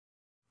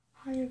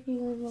Hi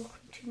everyone,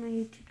 welcome to my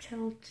YouTube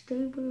channel.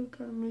 Today we're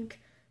gonna make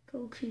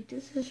Goku.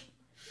 This is my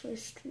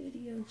first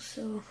video,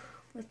 so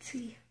let's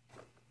see.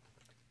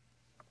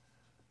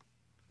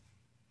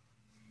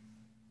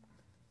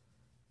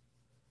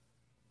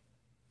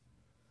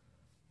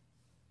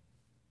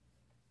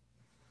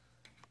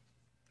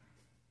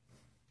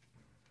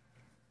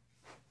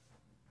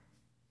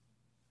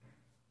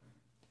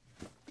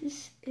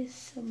 This is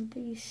some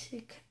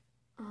basic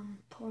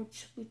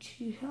parts which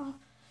you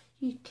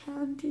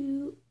can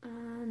do,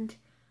 and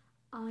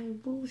I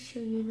will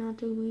show you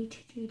another way to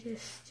do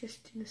this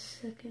just in a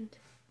second.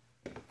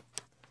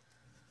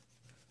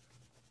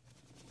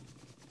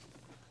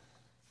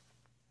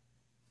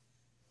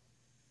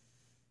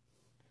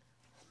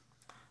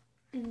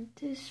 In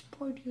this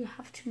part you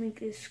have to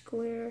make a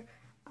square.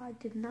 I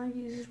did not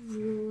use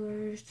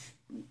rulers,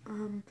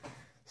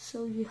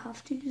 so you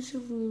have to use a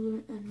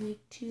ruler and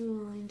make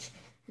two lines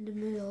in the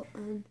middle,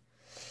 and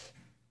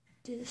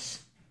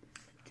this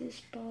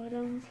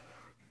bottom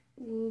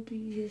will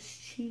be his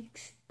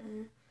cheeks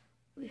and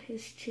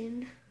his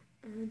chin,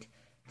 and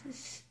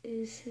this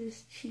is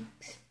his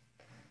cheeks.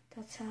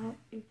 That's how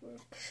it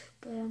works,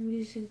 but I'm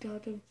using the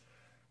other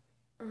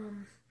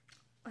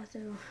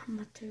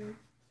method.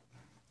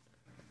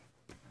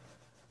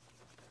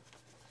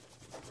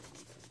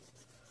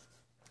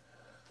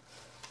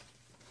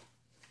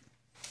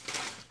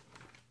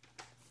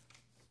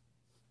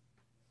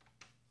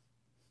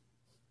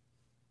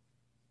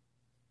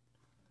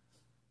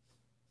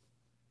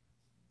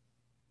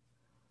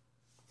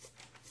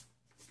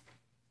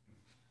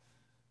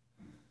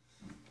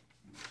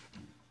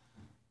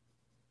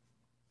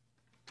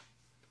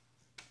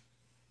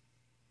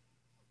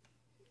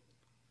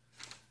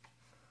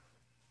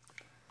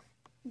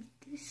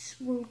 This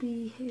will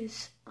be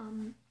his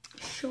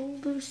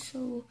shoulders,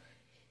 so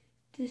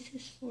this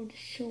is for the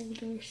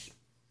shoulders.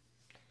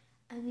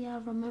 And yeah,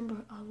 remember,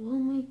 I will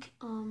make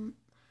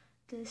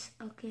this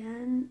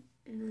again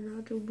in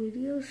another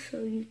video,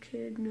 so you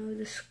could know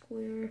the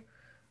square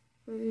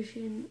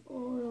version,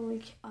 or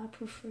like I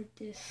prefer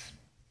this.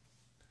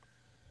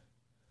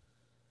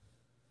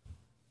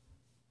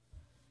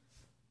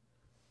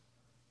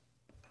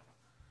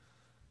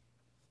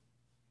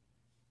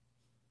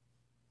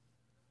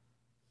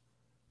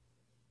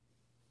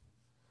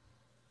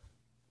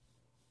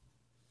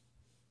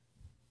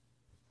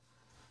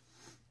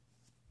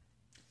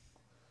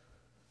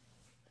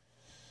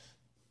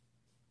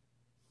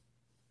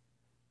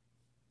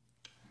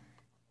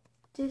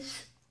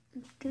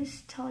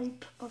 This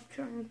type of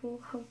drawing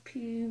will help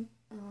you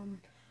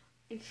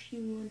if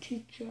you want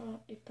to draw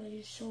it by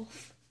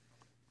yourself.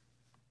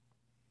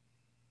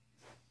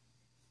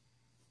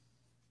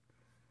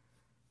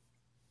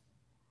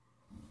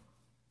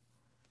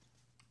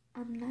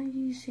 I'm not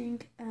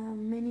using a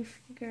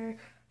minifigure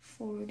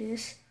for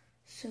this,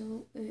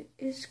 so it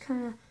is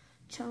kind of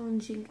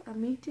challenging. I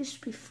made this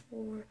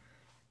before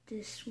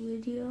this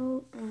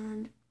video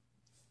and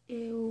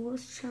it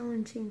was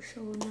challenging,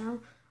 so now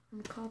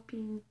I'm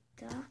copying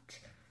that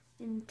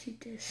into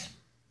this.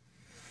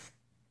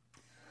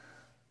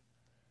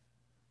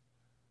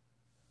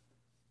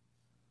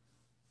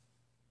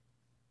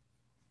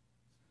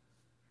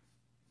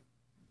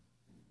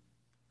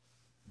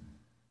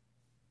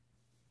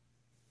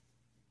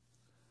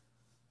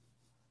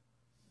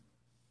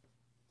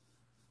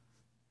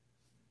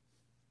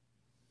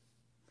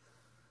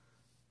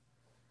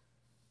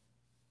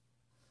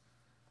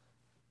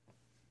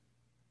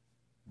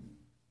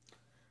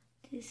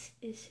 This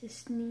is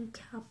his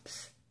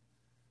kneecaps.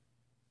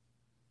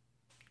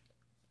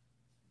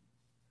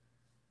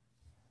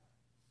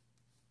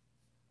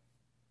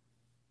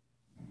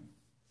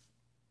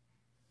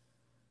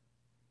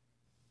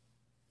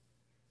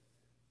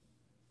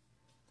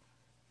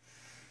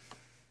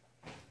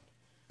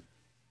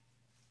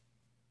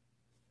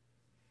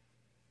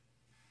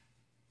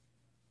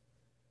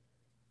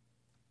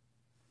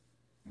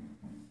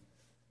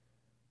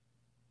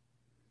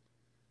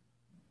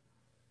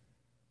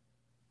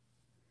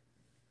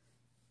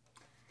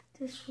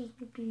 This will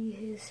be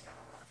his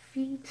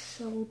feet,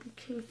 so be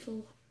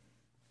careful.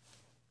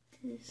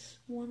 This is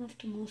one of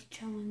the most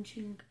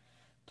challenging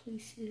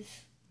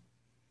places.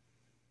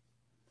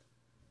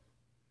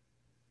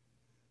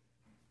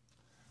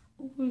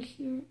 Over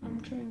here, I'm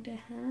drawing the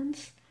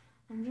hands.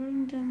 I'm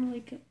drawing them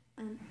like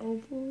an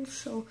oval,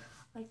 so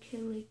I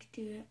can like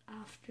do it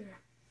after.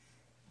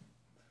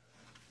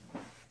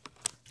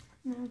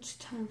 Now it's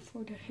time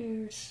for the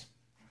hairs.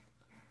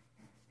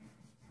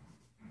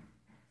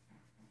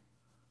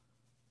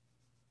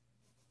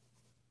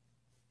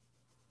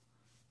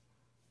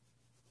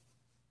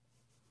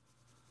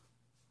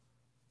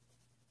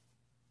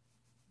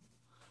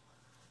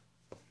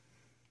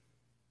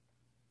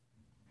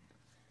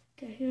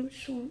 The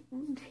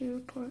hair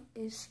part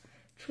is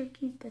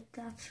tricky, but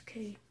that's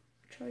okay.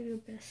 Try your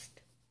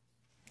best.